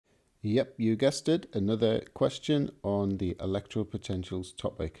Yep, you guessed it, another question on the electrode potentials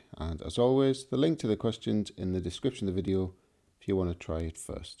topic. And as always, the link to the questions in the description of the video if you want to try it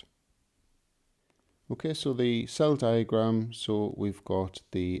first. Okay, so the cell diagram, so we've got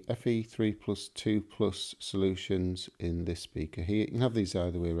the Fe3 plus 2 plus solutions in this beaker here. You can have these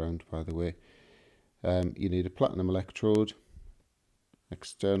either way around, by the way. You need a platinum electrode,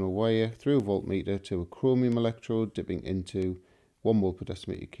 external wire through a voltmeter to a chromium electrode dipping into 1 mole per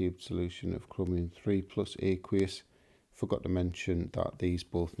decimeter cubed solution of chromium 3 plus aqueous. Forgot to mention that these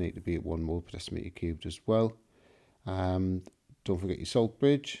both need to be at 1 mole per decimeter cubed as well. Don't forget your salt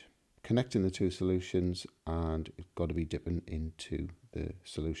bridge, connecting the two solutions, and it's got to be dipping into the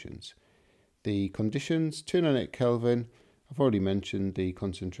solutions. The conditions, 298 Kelvin. I've already mentioned the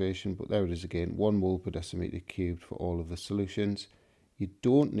concentration, but there it is again, 1 mole per decimeter cubed for all of the solutions. You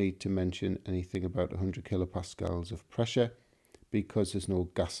don't need to mention anything about 100 kilopascals of pressure because there's no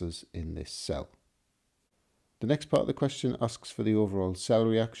gases in this cell. The next part of the question asks for the overall cell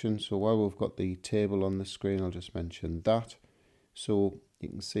reaction. So while we've got the table on the screen, I'll just mention that. So you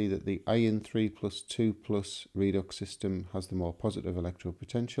can see that the iron 3 plus 2 plus redox system has the more positive electrode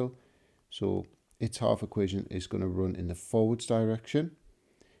potential. So its half equation is going to run in the forwards direction,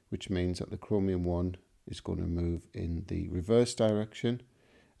 which means that the chromium 1 is going to move in the reverse direction.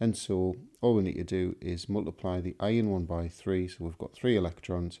 And so all we need to do is multiply the iron 1 by 3. So we've got 3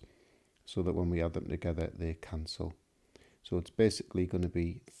 electrons, so that when we add them together, they cancel. So it's basically going to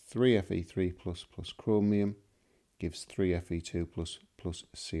be 3 Fe3 plus plus chromium gives 3 Fe2 plus plus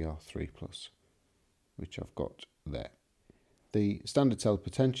Cr3 plus, which I've got there. The standard cell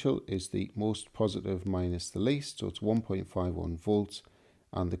potential is the most positive minus the least, so it's 1.51 volts.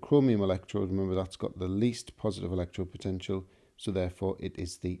 And the chromium electrode, remember, that's got the least positive electrode potential, so therefore it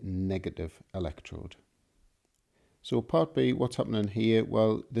is the negative electrode. So part B, what's happening here?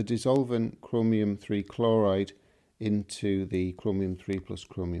 Well, they're dissolving chromium 3 chloride into the chromium 3 plus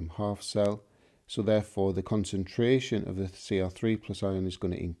chromium half cell. So therefore the concentration of the Cr3 plus ion is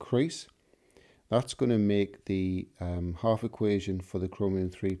going to increase. That's going to make the half equation for the chromium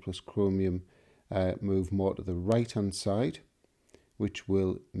 3 plus chromium move more to the right hand side, which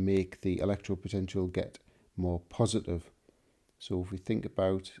will make the electrode potential get more positive. So if we think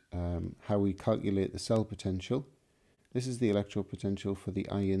about how we calculate the cell potential, this is the electrode potential for the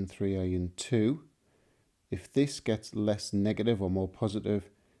iron 3, iron 2. If this gets less negative or more positive,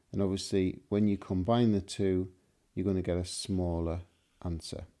 then obviously when you combine the two, you're going to get a smaller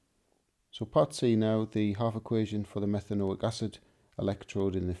answer. So part C now, the half equation for the methanoic acid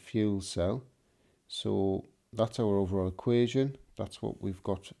electrode in the fuel cell. So that's our overall equation. That's what we've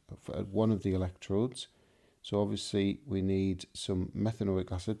got for one of the electrodes. So obviously we need some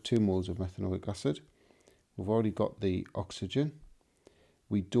methanoic acid, 2 moles of methanoic acid. We've already got the oxygen.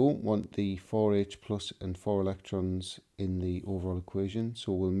 We don't want the 4H plus and 4 electrons in the overall equation,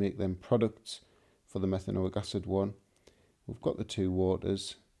 so we'll make them products for the methanoic acid one. We've got the 2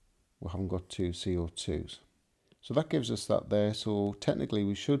 waters. We haven't got 2 CO2s. So that gives us that there. So technically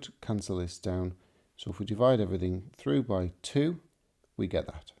we should cancel this down. So if we divide everything through by 2, we get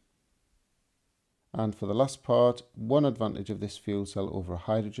that. And for the last part, one advantage of this fuel cell over a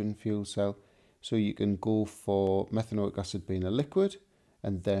hydrogen fuel cell, so you can go for methanoic acid being a liquid,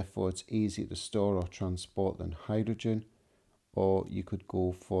 and therefore it's easier to store or transport than hydrogen, or you could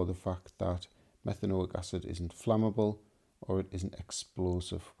go for the fact that methanoic acid isn't flammable or it isn't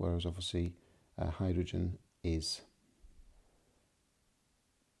explosive, whereas obviously hydrogen is.